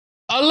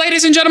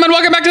Ladies and gentlemen,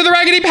 welcome back to the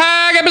Raggedy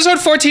Pack, episode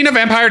 14 of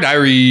Vampire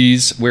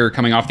Diaries. We're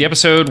coming off the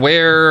episode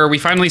where we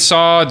finally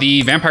saw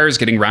the vampires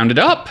getting rounded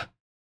up.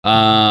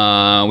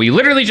 We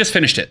literally just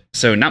finished it,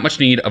 so not much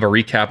need of a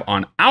recap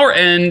on our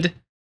end.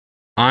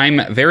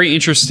 I'm very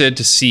interested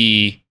to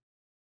see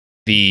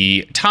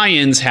the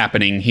tie-ins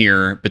happening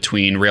here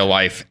between real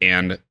life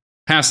and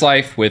past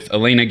life, with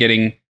Elena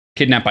getting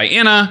kidnapped by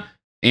Anna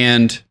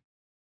and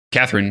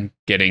Catherine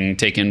getting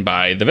taken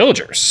by the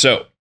villagers.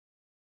 So,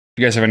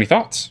 you guys have any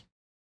thoughts?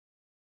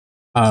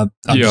 I'm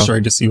just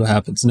ready to see what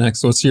happens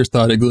next. What's your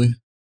thought, Igley?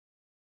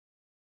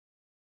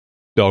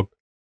 Dog.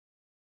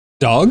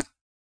 Dog?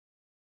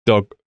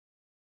 Dog.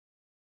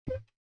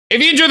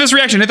 If you enjoyed this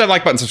reaction, hit that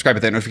like button, subscribe,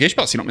 hit that notification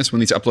bell so you don't miss when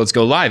these uploads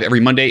go live every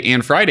Monday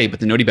and Friday. But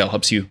the noti bell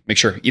helps you make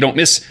sure you don't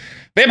miss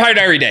Vampire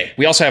Diary Day.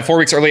 We also have 4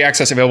 weeks early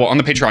access available on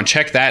the Patreon.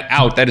 Check that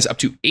out. That is up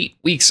to 8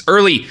 weeks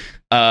early.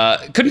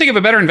 Couldn't think of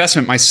a better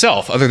investment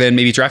myself, other than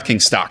maybe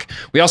DraftKings stock.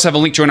 We also have a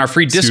link to join our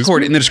free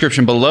Discord in the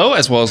description below,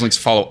 as well as links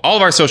to follow all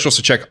of our socials.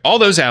 So check all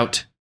those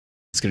out.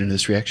 Let's get into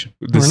this reaction.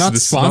 We're not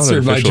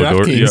sponsored by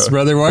DraftKings,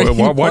 brother.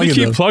 Why do you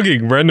keep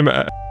plugging random?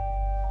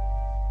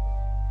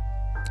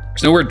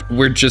 So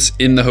we're just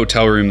in the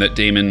hotel room that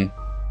Damon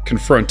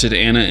confronted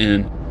Anna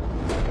in.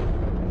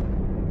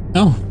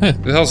 Oh, hey.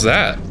 Who the hell's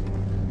that?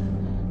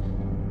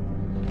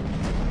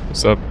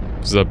 What's up?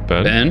 Is that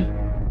Ben?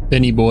 Ben?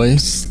 Benny boy.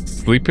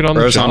 Sleeping on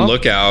Bro's the job? on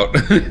lookout.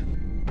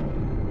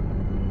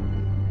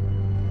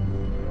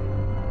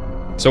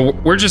 So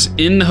we're just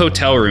in the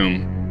hotel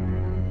room.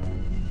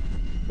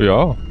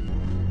 Yeah.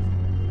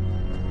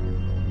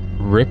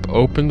 Rip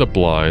open the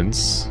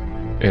blinds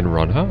and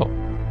run out.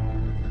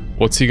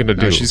 What's he gonna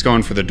do? No, she's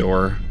going for the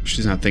door.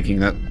 She's not thinking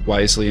that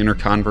wisely in her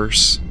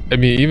Converse. I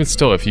mean, even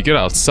still, if you get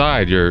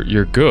outside,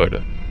 you're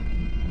good.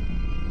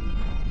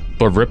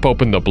 But rip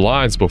open the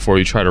blinds before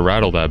you try to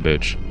rattle that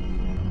bitch.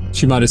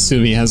 She might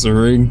assume he has a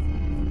ring.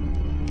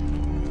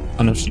 I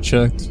don't know if she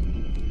checked.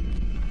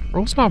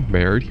 Bro's not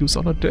married. He was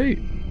on a date.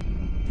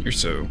 You're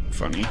so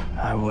funny.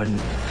 I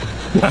wouldn't.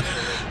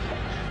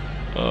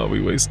 Oh,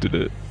 we wasted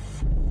it.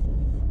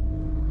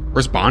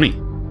 Where's Bonnie?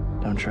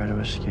 Don't try to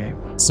escape.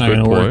 It's not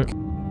gonna work.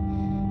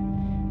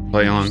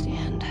 Play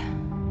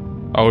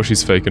on. Oh,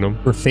 she's faking him.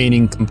 We're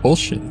feigning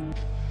compulsion.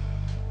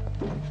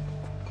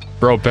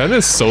 Bro, Ben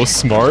is so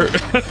smart.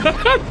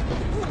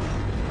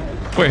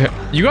 Wait,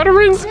 you got a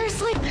ring?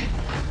 Seriously?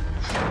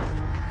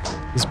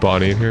 Is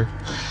Bonnie in here?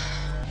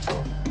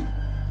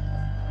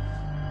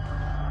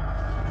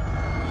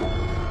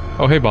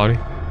 Oh, hey, Bonnie.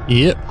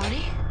 Yep.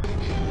 Bonnie?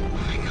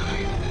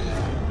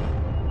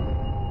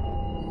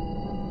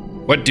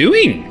 What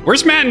doing?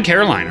 Where's Matt and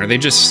Caroline? Are they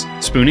just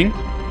spooning?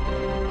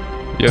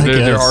 Yeah,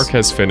 their guess. arc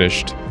has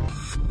finished.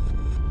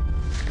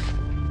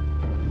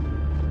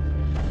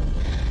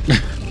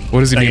 What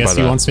does he I mean by guess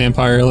he that? wants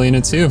Vampire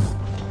Elena too.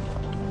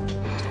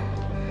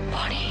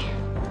 Bonnie.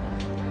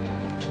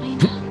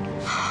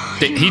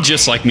 He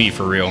just like me,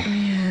 for real.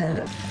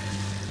 To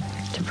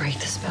break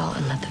the spell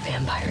and let the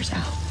vampires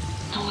out.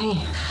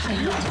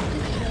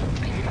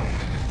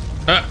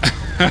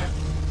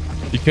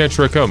 You can't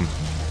trick him.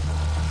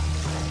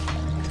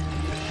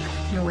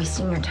 You're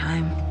wasting your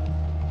time.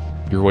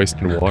 You're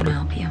wasting I'm gonna water.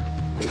 help you.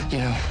 You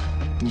know,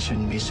 you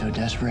shouldn't be so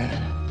desperate.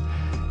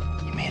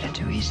 You made it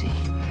too easy.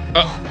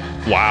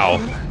 Wow.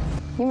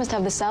 You must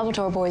have the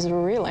Salvatore boys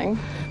reeling.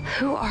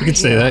 Who are You could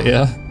say that,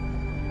 yeah.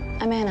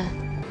 I'm Anna.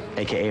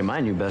 AKA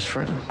my new best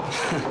friend.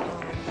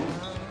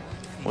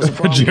 What's the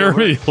problem?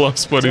 Jeremy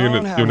loves putting in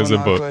Don't doing his have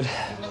input. one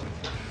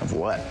of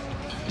what?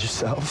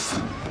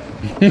 Yourself?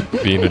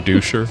 Being a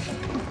doucher.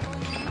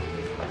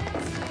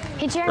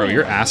 Hey, Jeremy. Bro,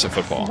 you're ass at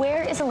football.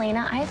 Where is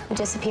Elena? Who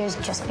disappears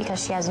just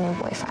because she has a new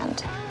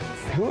boyfriend?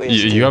 Who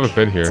is You haven't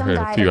been here Some in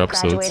guy a few that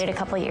episodes. graduated a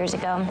couple years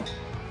ago.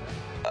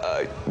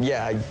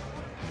 Yeah,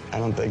 I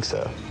don't think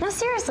so. No,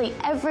 seriously,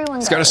 everyone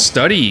He's got to goes.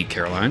 study,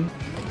 Caroline.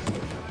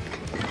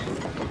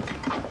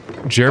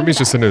 Jeremy's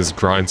just in his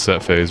grind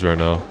set phase right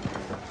now.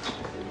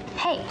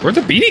 Hey, Where'd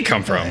the beanie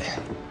come from?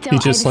 He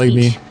just like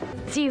me.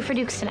 See you for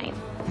Dukes tonight.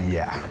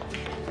 Yeah.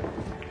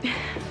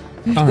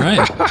 All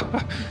right.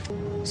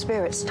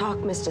 Spirits talk,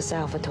 Mr.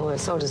 Salvatore,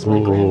 so does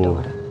my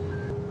granddaughter.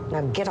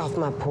 Now get off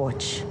my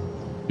porch.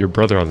 Your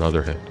brother, on the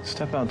other hand.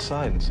 Step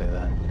outside and say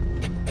that.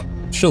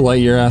 She'll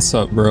light your ass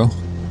up, bro.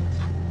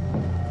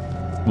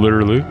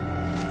 Literally.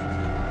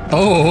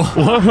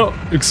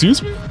 Oh.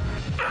 Excuse me?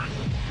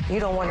 You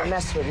don't want to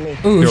mess with me.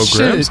 Oh, Yo, shit.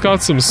 Graham's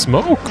got some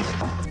smoke.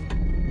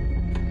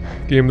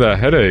 Gave him that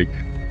headache.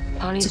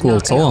 Bonnie's It's a little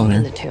not gonna toll on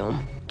open her. the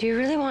tomb. Do you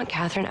really want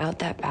Catherine out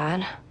that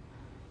bad? I don't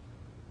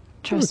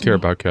Trust care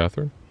me. about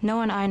Catherine. No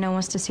one I know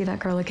wants to see that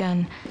girl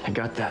again. I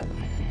got that.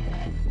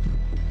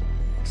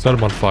 Set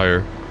him on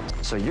fire.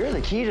 So you're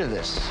the key to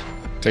this.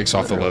 Takes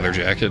off the leather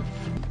jacket.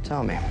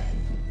 Tell me.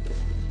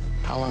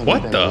 How long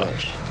What have you been the? a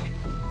witch?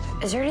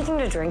 Is there anything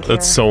to drink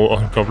That's so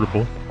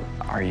uncomfortable.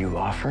 Are you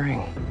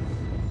offering?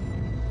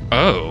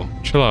 Oh.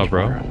 Chill out, Or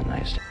bro. on the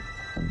nice day?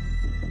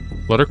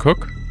 Let her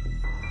cook.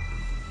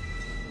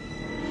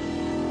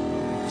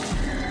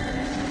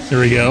 Here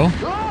we go.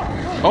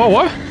 Oh,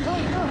 what?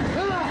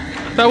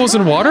 That was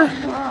in water?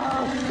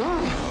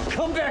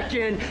 Come back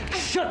in.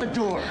 Shut the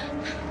door.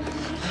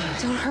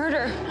 Don't hurt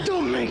her.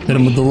 Don't make Hit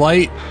him with the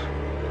light.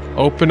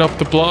 Open up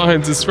the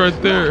blinds. It's right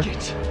there.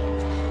 it.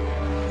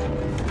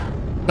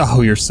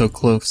 Oh, you're so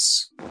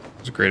close.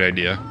 It's a great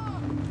idea.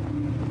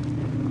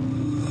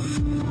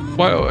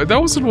 Why?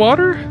 That was in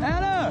water?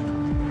 Anna!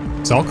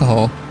 It's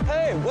alcohol.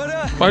 Hey,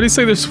 Why do you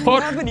say there's what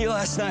water? happened to you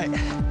last night?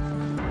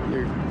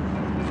 You're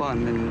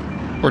fun and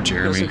Poor also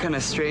Jeremy. kind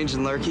of strange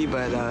and lurky,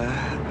 but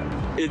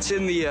it's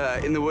in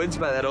the woods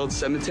by that old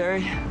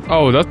cemetery.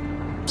 Oh, that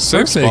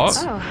same Perfect.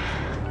 spot.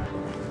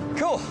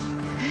 Cool.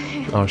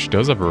 Oh, she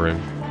does have a ring.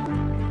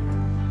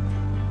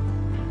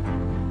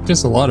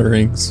 Just a lot of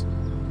rings.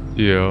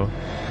 Yeah.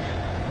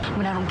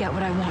 When I don't get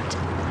what I want.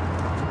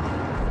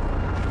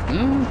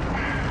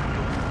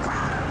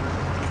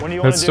 When do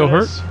you That want to still do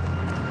hurt? this?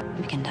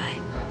 We can die.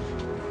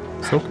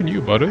 So can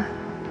you, buddy.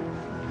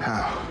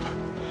 How?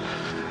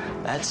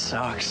 That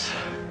sucks.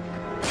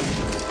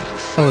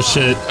 Oh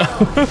shit.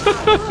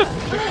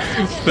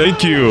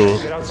 Thank you.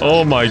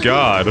 Oh my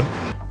god.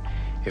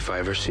 If I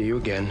ever see you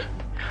again,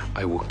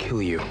 I will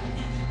kill you.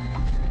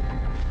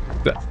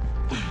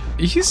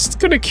 He's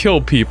gonna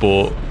kill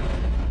people.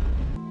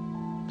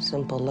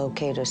 Simple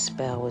locator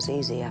spell was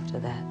easy after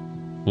that.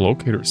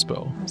 Locator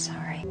spell. I'm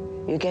sorry.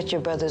 You get your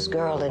brother's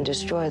girl and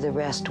destroy the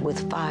rest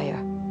with fire.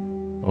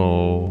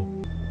 Oh.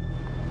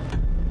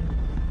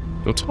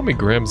 Don't tell me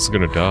Graham's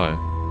gonna die.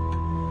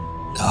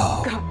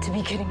 No. Got to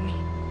be kidding me.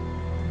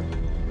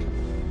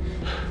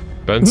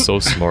 Ben's so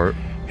smart.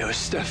 It was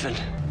Stefan.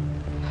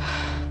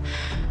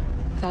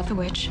 Without the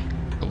witch,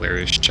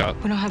 Hilarious shot.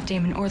 we don't have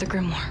Damon or the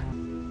Grimoire.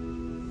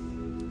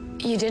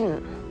 You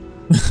didn't.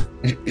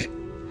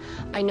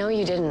 I know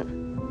you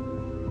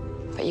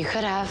didn't. But you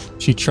could have.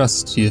 She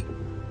trusts you.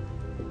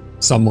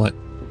 Somewhat.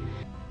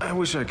 I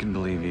wish I could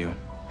believe you.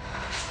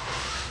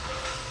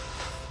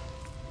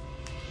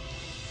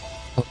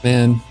 Oh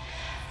man.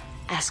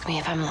 Ask me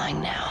if I'm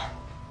lying now.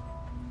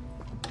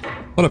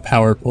 What a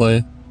power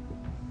play.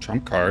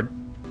 Trump card.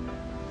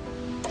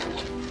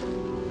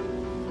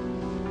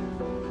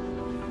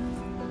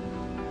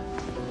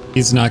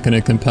 He's not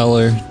gonna compel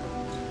her.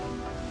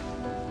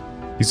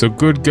 He's a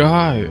good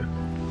guy.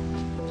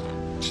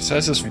 She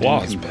says his I didn't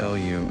flaws. compel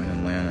you in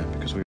Atlanta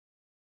because we.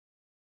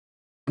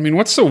 I mean,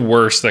 what's the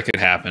worst that could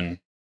happen?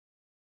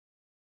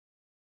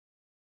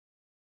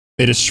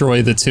 They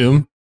destroy the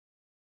tomb.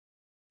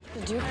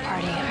 The Duke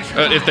party. I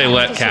forgot. If they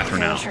let This is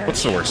Catherine the out. future.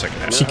 What's the worst that could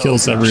happen? She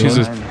kills everyone.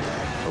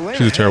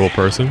 She's a terrible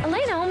person.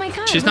 Elena, oh my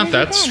god. She's where not have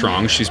you that been?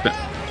 strong. She's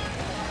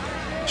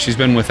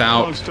been Long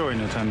without story,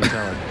 no time to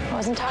tell it. I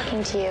wasn't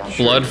talking to you.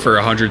 blood for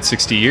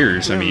 160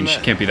 years. I mean, she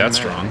can't be that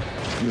strong.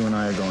 You and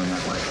I are going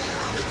that way.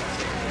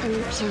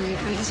 I'm sorry,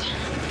 guys.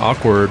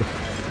 Awkward.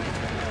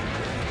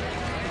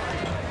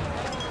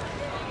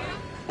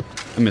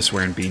 I miss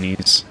wearing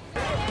beanies.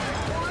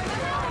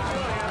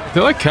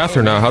 They like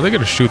Catherine now. How are they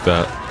gonna shoot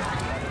that?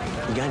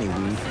 You got any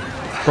weed?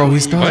 Bro,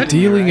 he's not What?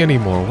 dealing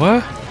anymore.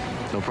 What?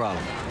 No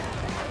problem.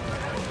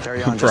 Carry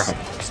No on just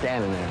problem.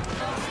 standing there.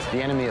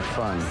 The enemy of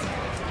fun.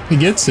 He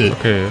gets it.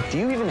 Okay. Do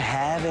you even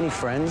have any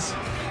friends?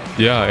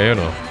 Yeah,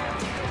 Anna.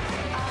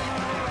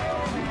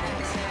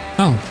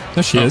 Oh,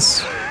 there she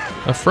is.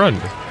 A friend.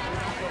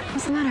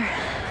 What's the matter?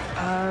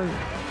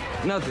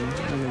 Nothing.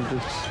 I mean,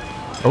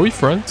 just... Are we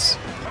friends?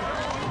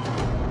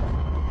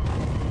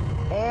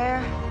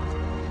 Air,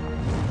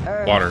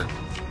 earth, Water.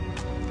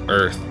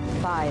 Earth.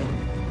 fire.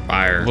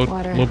 Fire. A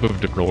little bit of a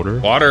different order.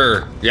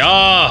 Water.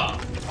 Yeah.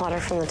 Water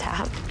from the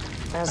tap.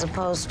 As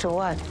opposed to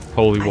what?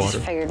 Holy I just water.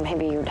 figured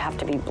maybe you'd have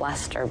to be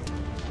blessed or.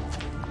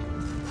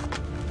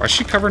 Why is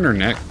she covering her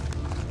neck?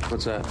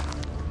 What's that?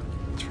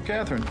 It's for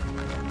Catherine.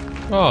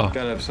 Oh,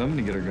 Gotta have something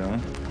to get her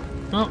going.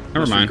 Oh, never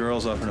Most of the mind.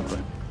 girls up and up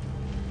there.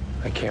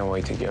 I can't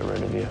wait to get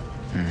rid of you.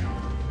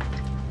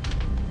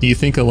 Do you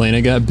think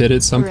Elena got bit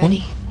at some point?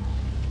 Ready?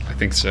 I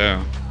think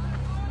so.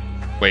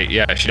 Wait,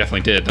 yeah, she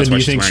definitely did. That's Then why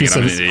you she's think wearing she's it.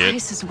 I'm a- an idiot.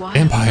 This is wild.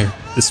 Vampire.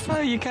 This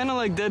Oh, you kind of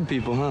like dead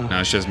people, huh?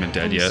 No, she hasn't been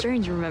dead yet.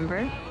 Strange,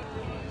 remember?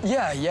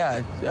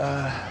 Yeah.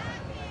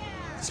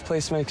 This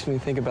place makes me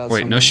think about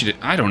Wait, no, something. she did.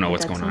 I don't know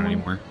what's That's going on someone?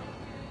 anymore.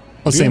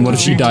 I was saying, what if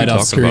she died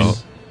off screen?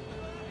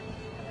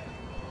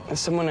 It's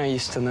someone I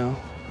used to know.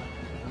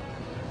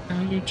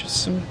 Are you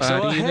just somebody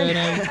So, hey.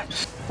 that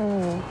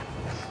I...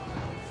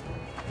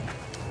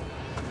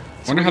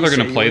 Wonder how they're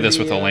gonna play this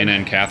with Elena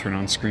and Catherine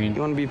on You screen.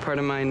 want to be part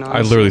of my non?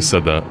 I literally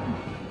said that.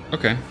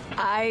 Okay.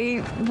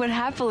 I would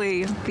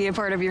happily be a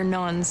part of your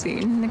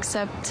non-scene,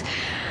 except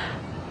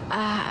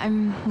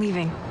I'm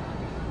leaving.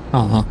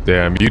 Uh-huh.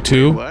 Damn, you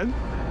too? What?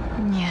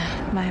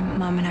 Yeah, my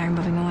mom and I are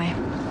moving away.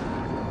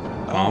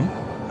 Mom?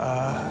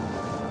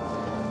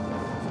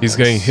 He's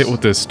getting hit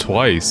with this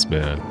twice,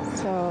 man.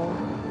 So,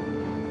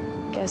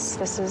 guess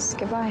this is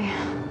goodbye.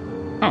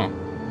 Oh.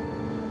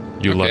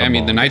 You let Okay, I him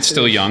mean, the off. night's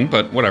still young,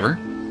 but whatever.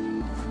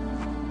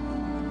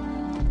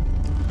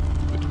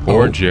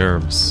 Or Oh.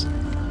 germs.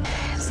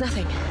 It's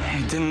nothing.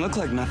 It didn't look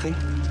like nothing.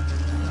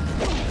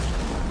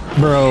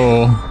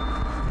 Bro.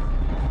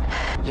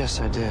 Yes,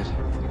 I did.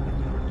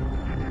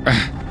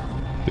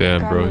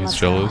 Damn, bro, he's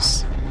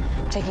jealous.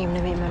 Taking him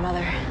to meet my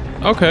mother.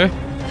 Okay.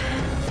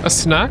 A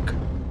snack?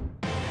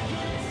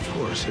 Of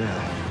course,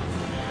 yeah.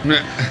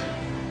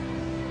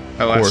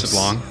 That lasted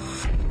long.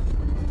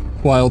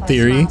 Wild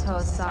theory.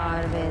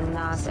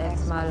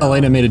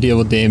 Elena made a deal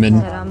with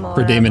Damon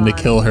for Damon to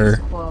kill her.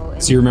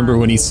 So you remember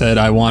when he said,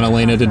 I want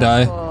Elena to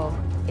die?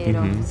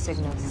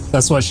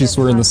 That's why she's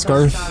wearing the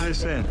scarf.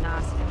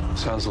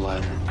 Sounds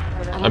alive.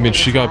 I mean,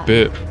 she got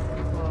bit.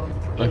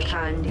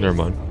 Never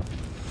mind.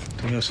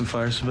 Do you have some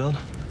fires to build?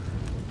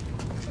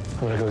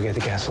 I'm gonna go get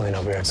the gasoline.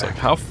 I'll be right It's like, back.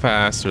 how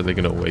fast are they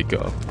gonna wake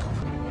up?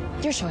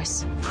 Your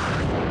choice.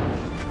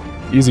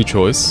 Easy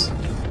choice.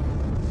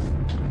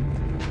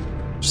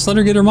 Just let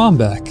her get her mom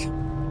back.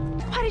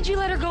 Why did you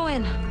let her go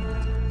in?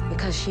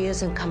 Because she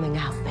isn't coming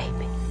out,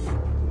 baby.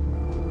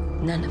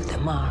 None of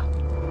them are.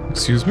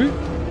 Excuse me?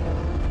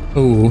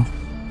 Ooh.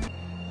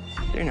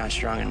 You're not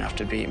strong enough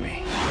to beat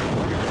me.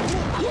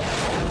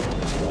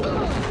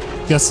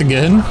 Guess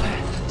again?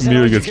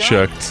 Immediately gets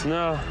checked.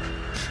 No.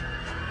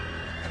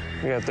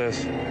 I got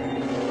this.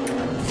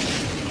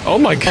 Oh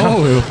my god.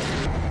 Oh.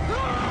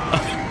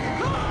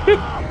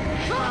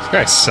 This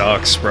guy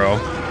sucks, bro.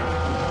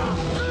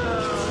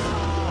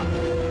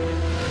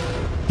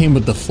 Came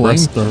with the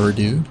flamethrower,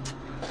 dude.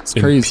 It's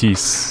In crazy.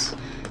 peace.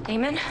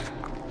 Amen?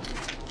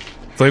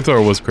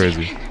 Flamethrower was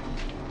crazy.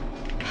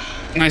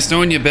 Nice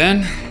knowing you,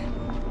 Ben.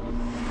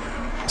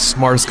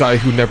 Smartest guy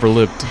who never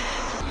lived.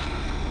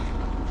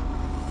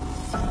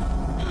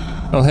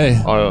 Oh,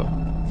 hey.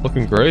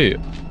 Looking great.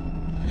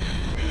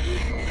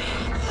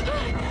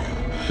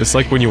 It's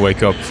like when you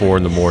wake up 4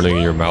 in the morning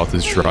and your mouth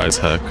is dry as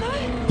heck.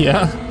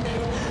 Yeah.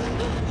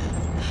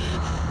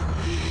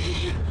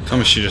 Tell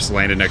me she just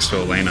landed next to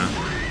Elena.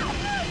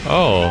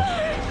 Oh.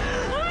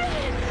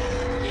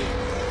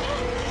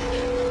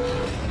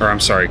 Or I'm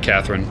sorry,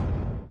 Catherine.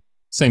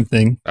 Same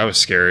thing. That was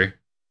scary.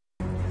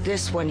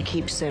 This one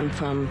keeps them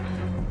from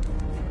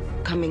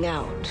coming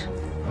out.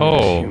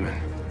 Oh.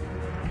 Human.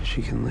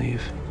 She can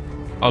leave.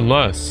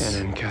 Unless.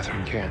 And then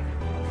Catherine can't.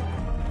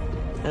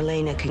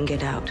 Elena can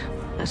get out.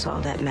 That's all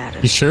that You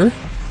matters. sure?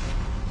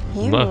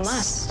 You Unless.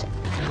 must.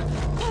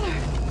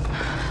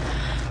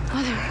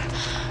 Mother.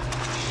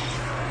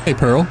 Hey,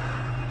 Pearl.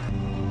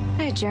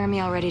 I had Jeremy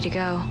all ready to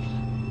go.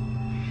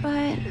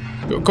 But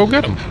Go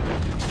get him.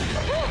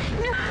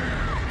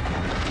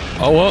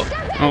 Oh well.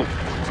 Oh,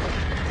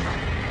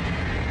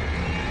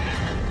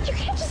 you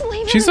can't just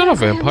leave She's him not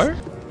a in my vampire.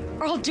 hands,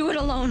 or I'll do it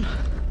alone.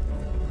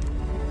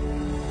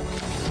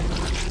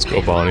 Let's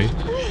go, Bonnie.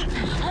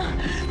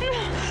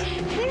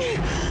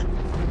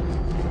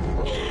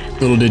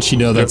 Little did she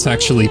know that's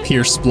actually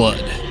Pierce's blood.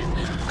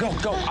 Go,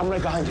 go. I'm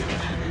right behind you.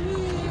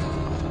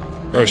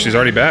 oh, she's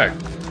already back.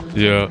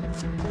 Yeah.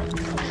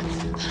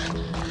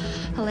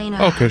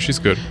 Elena. Okay, she's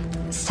good.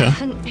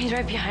 Stefan, he's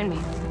right behind me.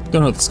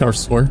 Don't know what the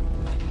scarf's for.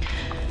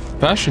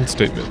 Fashion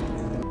statement.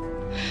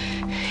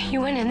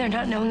 You went in there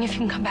not knowing if you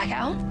can come back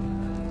out?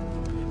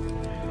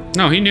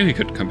 No, he knew he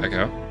couldn't come back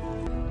out.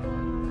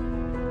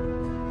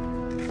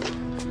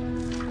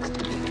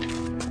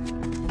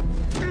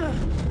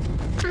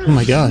 Oh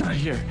my god. Not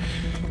here.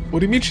 What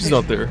do you mean she's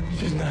not there?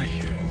 She's not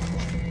here.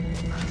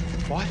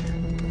 What?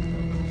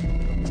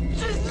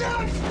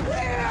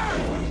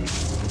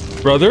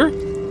 Brother?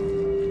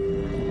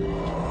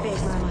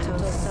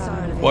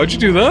 Why'd you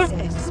do that?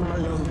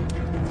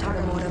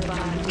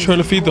 Trying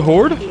to feed the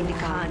horde?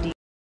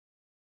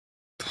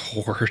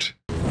 Horde.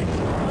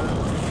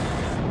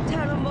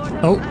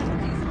 Oh,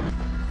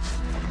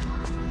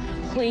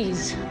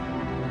 Please.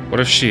 What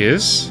if she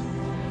is?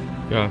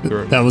 Yeah,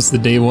 they're- that was the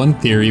day one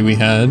theory we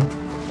had.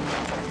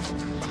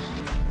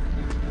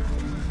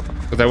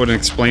 But that wouldn't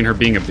explain her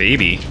being a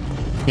baby.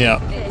 Yeah.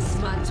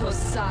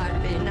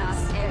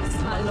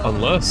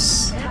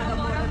 unless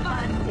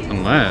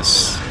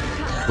Unless.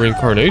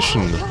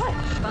 reincarnation.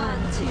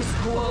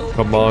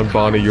 Come on,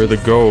 Bonnie, you're the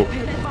GOAT.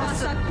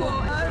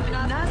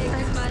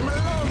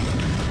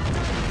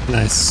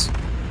 Nice.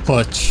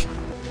 Clutch.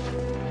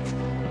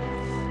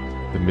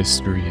 The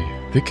mystery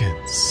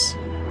thickens.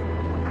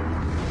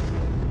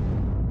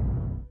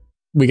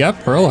 We got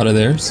Pearl out of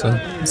there, so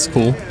it's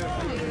cool.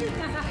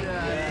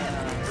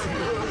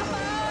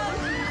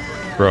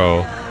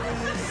 Bro.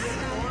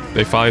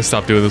 They finally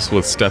stopped doing this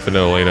with Stefan and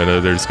Elena,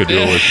 and they're just gonna do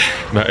it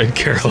with Matt and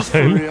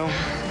Caroline.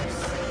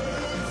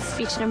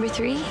 Speech number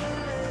 3.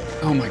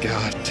 Oh my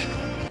god.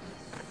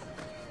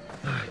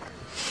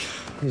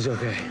 He's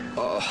okay.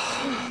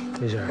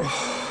 He's alright.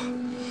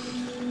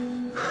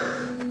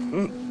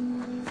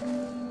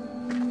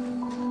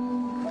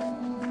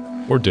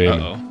 Or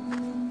Damon.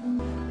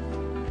 Uh-oh.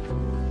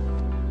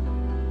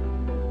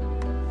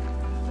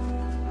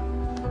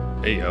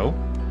 Hey, yo.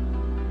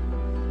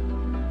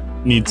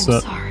 Needs I'm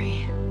up. sorry.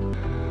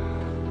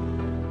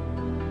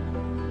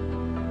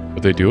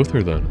 What'd they do with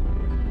her then?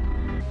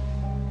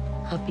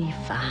 I'll be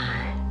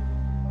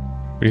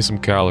fine. We need some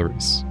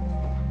calories.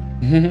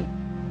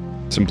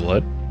 Some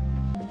blood?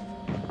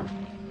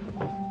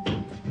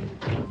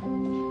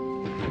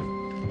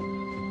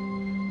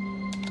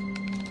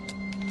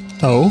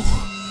 Oh.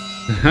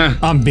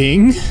 I'm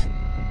Bing.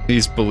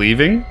 He's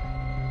believing?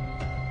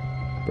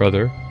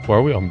 Brother, why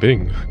are we on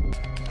Bing?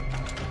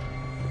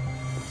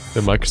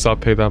 Did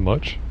Microsoft pay that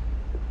much?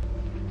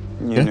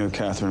 You knew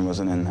Catherine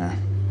wasn't in there.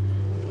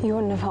 You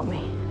wouldn't have helped me.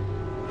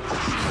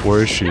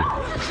 Where is she?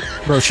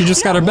 Bro, she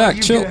just got her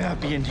back. Chill.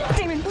 Damon,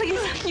 please.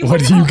 Why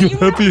do you get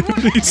happy?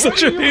 He's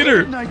such a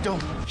hater.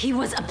 He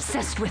was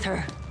obsessed with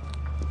her.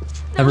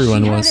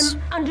 Everyone She had was.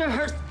 him under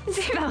her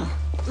spell,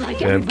 like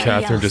Damn, everybody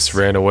Catherine else. just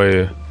ran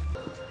away.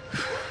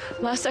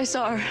 Last I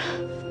saw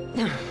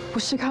her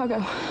was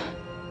Chicago,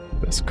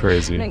 That's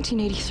crazy.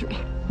 1983.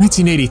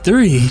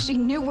 1983? She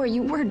knew where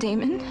you were,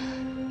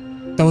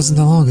 Damon. That wasn't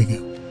that long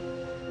ago.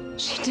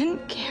 She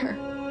didn't care.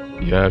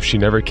 Yeah, if she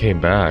never came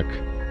back.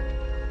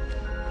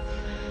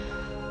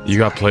 You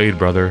got played,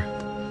 brother.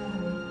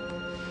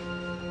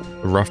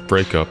 A rough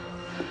breakup.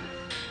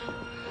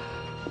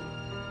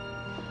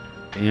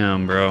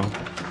 Damn, bro.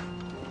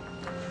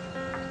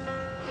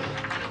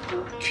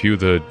 Cue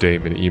the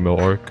Damon emo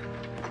arc.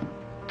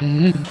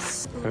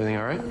 Everything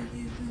all right?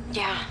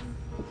 Yeah.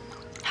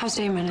 How's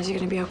Damon? Is he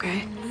gonna be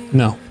okay?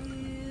 No.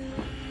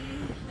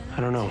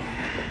 I don't know.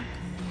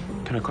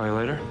 Can I call you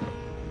later?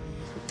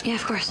 Yeah,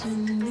 of course.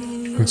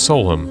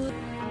 Console him.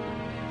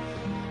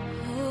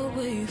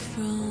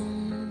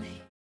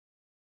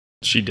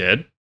 She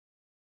did?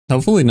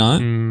 Hopefully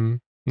not.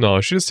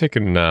 No, she's just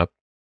taking a nap.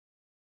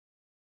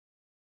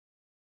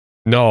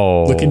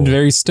 No. Looking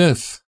very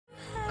stiff.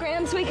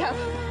 Grams, wake up.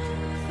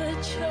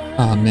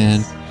 Oh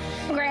man.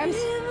 Grams.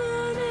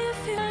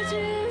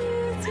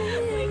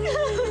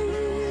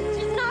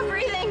 She's not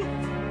breathing.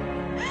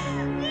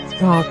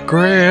 Oh,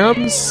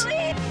 Grams.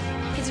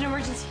 It's an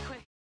emergency.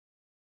 Quick.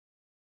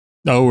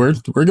 Oh,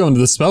 we're going to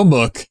the spell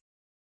book.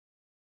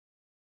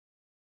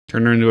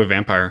 Turn her into a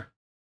vampire.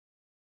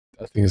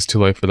 I think it's too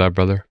late for that,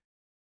 brother.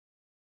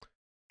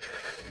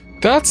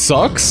 That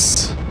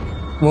sucks.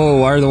 Whoa,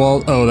 why are the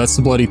walls? Oh, that's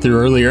the blood he threw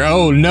earlier.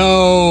 Oh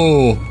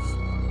no!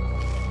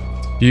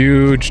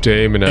 Huge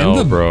Damon And L,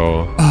 the-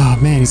 bro. Oh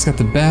man, he's got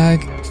the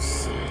bag.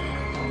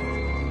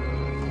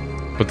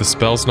 But the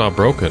spell's not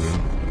broken.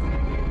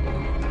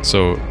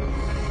 So,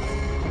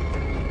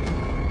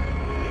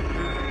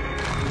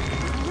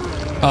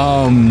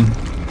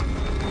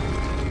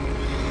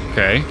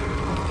 Okay.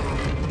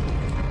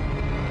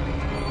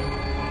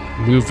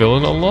 new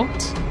villain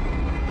unlocked?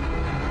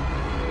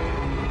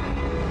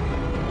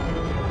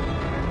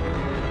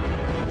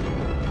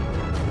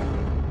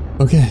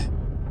 Okay.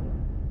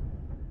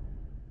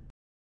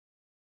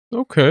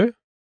 Okay.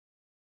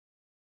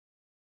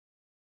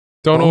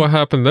 Don't know Well- what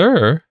happened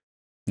there.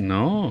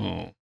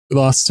 No. We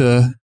lost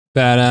a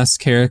badass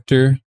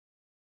character.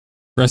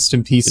 Rest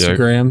in peace Yeah. to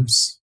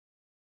Grams.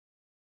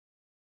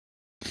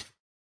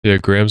 Yeah,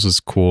 Grams was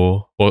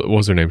cool. What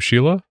was her name?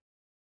 Sheila?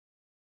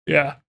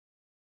 Yeah.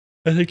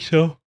 I think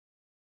so.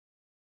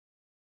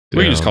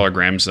 We can just Damn. call her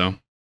Grams, though.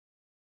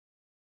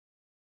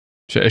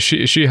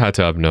 She had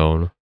to have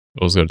known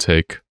it was gonna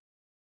take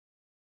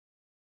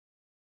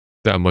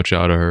that much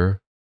out of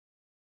her.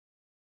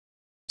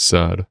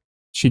 Sad.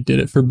 She did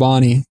it for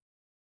Bonnie.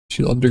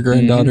 She loved her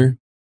granddaughter.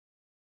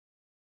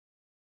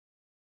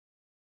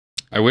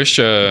 I wish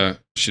she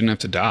didn't have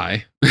to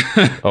die.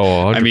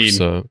 Oh, 100%. I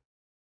mean,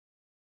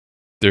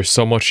 there's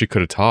so much she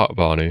could have taught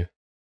Bonnie.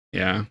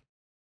 yeah.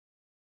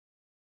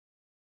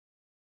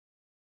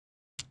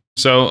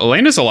 So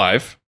Elena's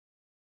alive.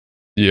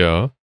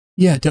 Yeah.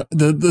 Yeah,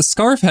 the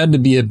scarf had to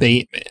be a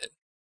bait, man.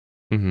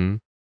 Mm-hmm.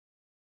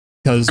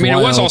 Because I mean,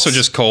 it was also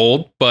just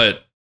cold,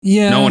 but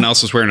no one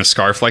else was wearing a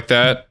scarf like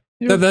that.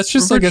 That's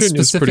just like a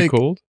Virginia's pretty specific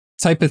cold.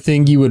 type of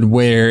thing you would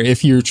wear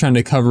if you're trying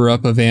to cover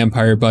up a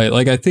vampire bite.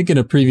 Like I think in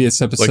a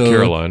previous episode, Like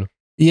Caroline.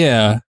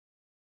 Yeah.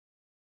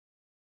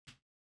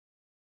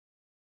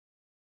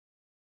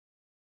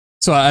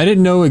 So I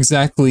didn't know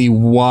exactly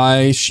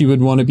why she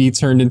would want to be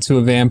turned into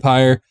a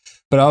vampire,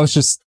 but I was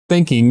just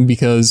thinking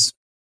because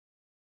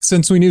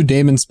since we knew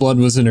Damon's blood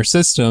was in her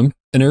system,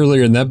 and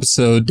earlier in the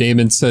episode,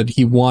 Damon said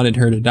he wanted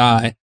her to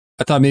die,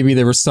 I thought maybe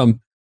there was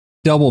some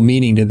double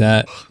meaning to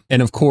that.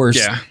 And of course,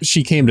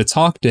 she came to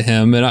talk to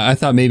him, and I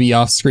thought maybe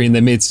off screen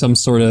they made some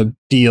sort of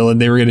deal and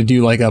they were going to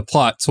do like a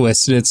plot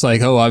twist, and it's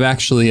like, oh, I'm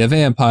actually a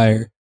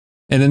vampire.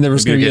 And then there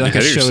was going to be like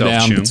a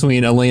showdown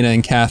between Elena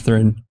and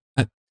Catherine.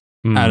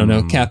 I don't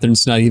know.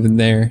 Catherine's not even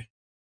there.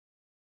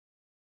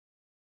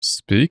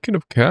 Speaking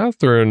of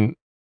Catherine,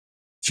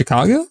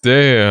 Chicago?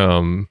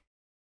 Damn.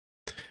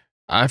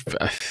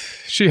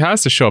 She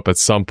has to show up at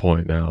some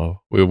point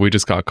now. We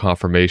just got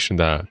confirmation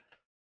that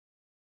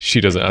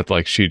she doesn't act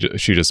like she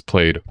just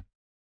played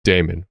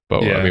Damon.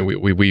 But I mean,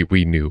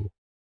 we knew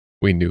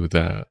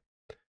that.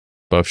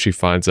 But if she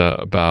finds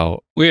out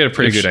about, we had a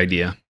pretty good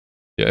idea.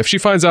 Yeah, if she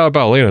finds out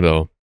about Elena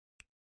though,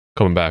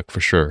 coming back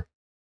for sure.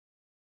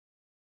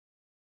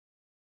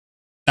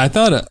 I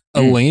thought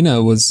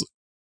Elena was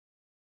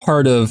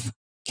part of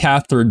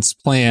Catherine's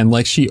plan.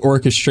 Like she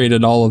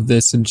orchestrated all of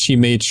this, and she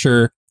made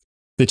sure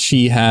that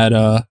she had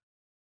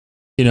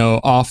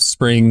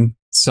offspring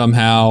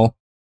somehow,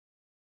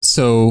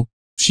 so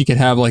she could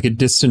have like a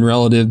distant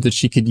relative that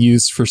she could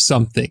use for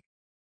something.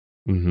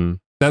 Mm-hmm.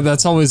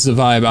 That's always the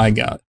vibe I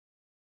got.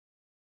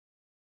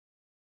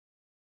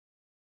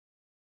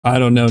 I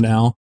don't know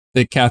now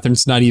that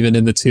Catherine's not even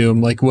in the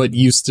tomb. Like, what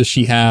use does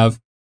she have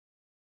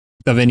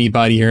of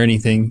anybody or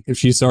anything if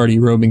she's already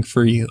roaming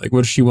free? Like,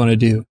 what does she want to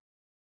do?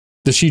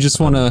 Does she just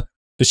want to?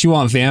 Does she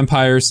want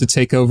vampires to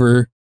take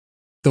over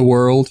the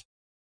world?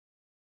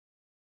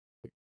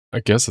 I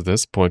guess at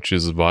this point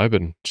she's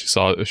vibing. She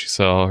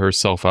saw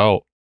herself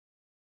out.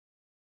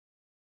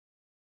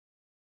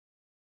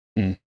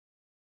 Do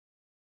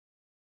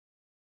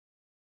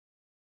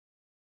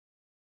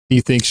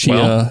you think she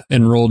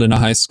enrolled in a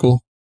high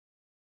school?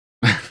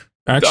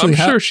 Actually,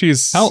 I'm sure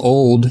she's... How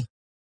old?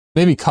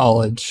 Maybe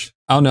college.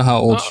 I don't know how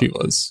old she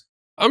was.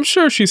 I'm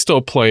sure she's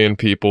still playing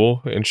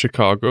people in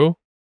Chicago.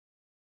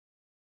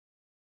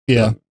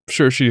 Yeah. I'm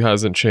sure she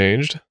hasn't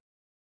changed.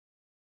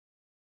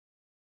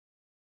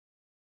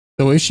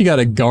 The way she got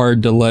a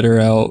guard to let her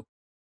out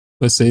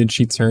was saying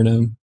she'd turn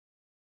him.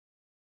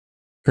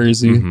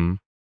 Crazy. Mm-hmm.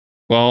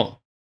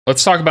 Well,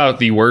 let's talk about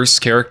the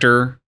worst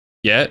character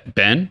yet,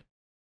 Ben.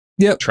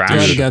 Yep.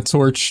 Trash. He got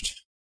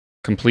torched.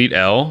 Complete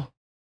L.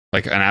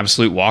 Like an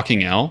absolute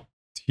walking L.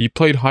 He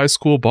played high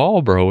school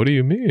ball, bro. What do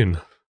you mean?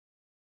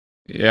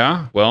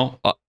 Yeah, well,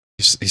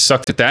 he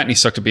sucked at that, and he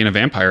sucked at being a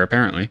vampire,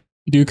 apparently.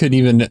 Dude couldn't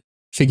even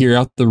figure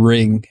out the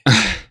ring,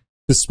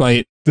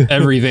 despite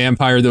every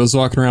vampire that was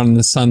walking around in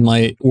the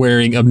sunlight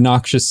wearing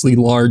obnoxiously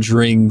large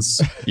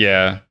rings.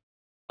 Yeah.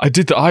 I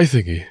did the eye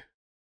thingy.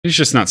 He's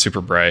just not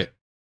super bright.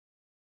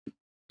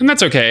 And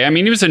that's okay. I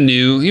mean, he was a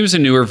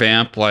newer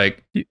vamp.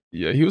 Like, he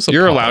was.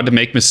 You're allowed to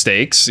make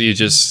mistakes. You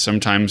just,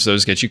 sometimes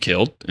those get you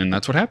killed, and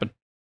that's what happened.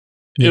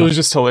 It was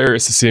just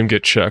hilarious to see him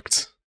get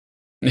checked.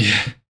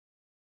 Yeah.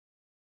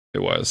 It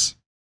was.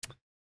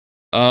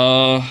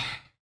 I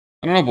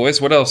don't know, boys.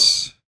 What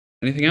else?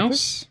 Anything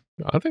else?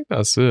 I think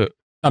that's it.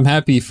 I'm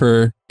happy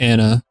for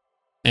Anna,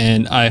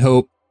 and I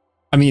hope...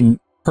 I mean,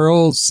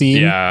 Pearl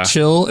seemed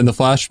chill in the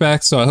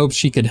flashback, so I hope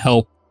she could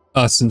help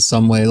us in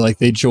some way, like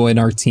they join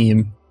our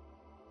team.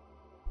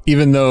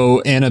 Even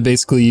though Anna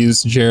basically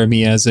used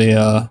Jeremy as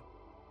a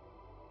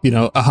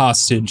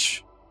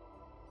hostage.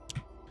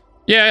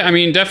 Yeah, I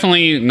mean,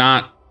 definitely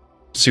not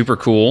super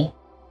cool.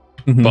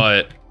 Mm-hmm.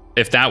 But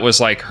if that was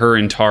like her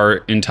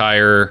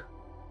entire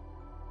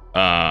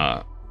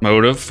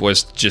motive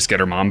was just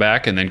get her mom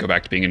back and then go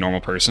back to being a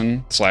normal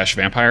person /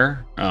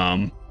 vampire,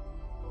 then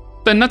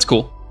that's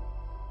cool.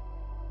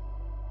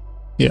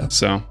 Yeah.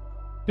 So,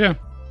 yeah.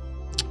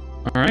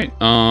 All right.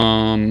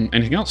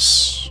 Anything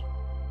else?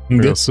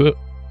 That's it.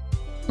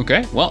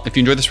 Okay, well, if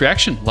you enjoyed this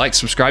reaction, like,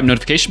 subscribe,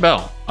 notification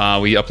bell.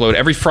 We upload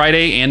every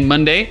Friday and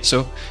Monday,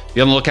 so be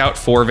on the lookout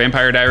for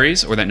Vampire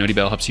Diaries, or that noti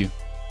bell helps you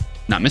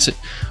not miss it.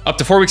 Up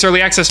to 4 weeks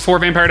early access for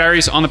Vampire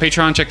Diaries on the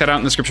Patreon. Check that out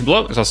in the description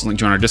below. There's also a link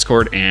to join our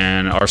Discord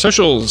and our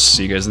socials.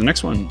 See you guys in the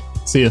next one.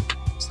 See ya.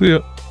 See ya.